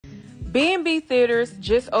B&B Theaters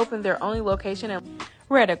just opened their only location in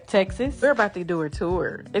Red Oak, Texas. We're about to do a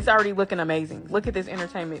tour. It's already looking amazing. Look at this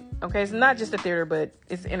entertainment. Okay, it's not just a theater, but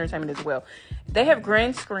it's entertainment as well. They have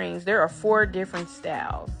grand screens. There are 4 different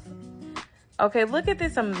styles. Okay, look at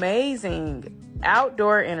this amazing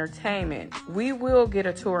outdoor entertainment. We will get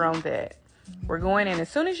a tour on that. We're going in. As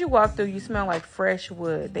soon as you walk through, you smell like fresh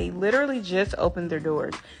wood. They literally just opened their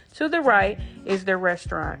doors. To the right is their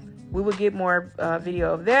restaurant. We will get more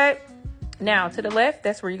video of that. Now, to the left,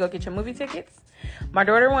 that's where you go get your movie tickets. My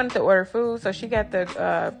daughter wanted to order food, so she got the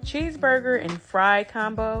cheeseburger and fry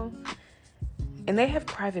combo. And they have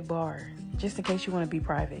private bar, just in case you want to be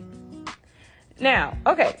private. Now,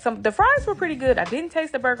 okay, so the fries were pretty good. I didn't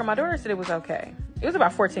taste the burger. My daughter said it was okay. It was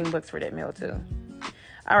about $14 for that meal, too.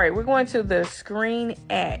 All right, we're going to the Screen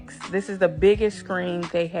X. This is the biggest screen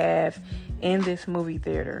they have in this movie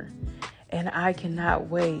theater. And I cannot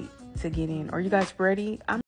wait to get in. Are you guys ready?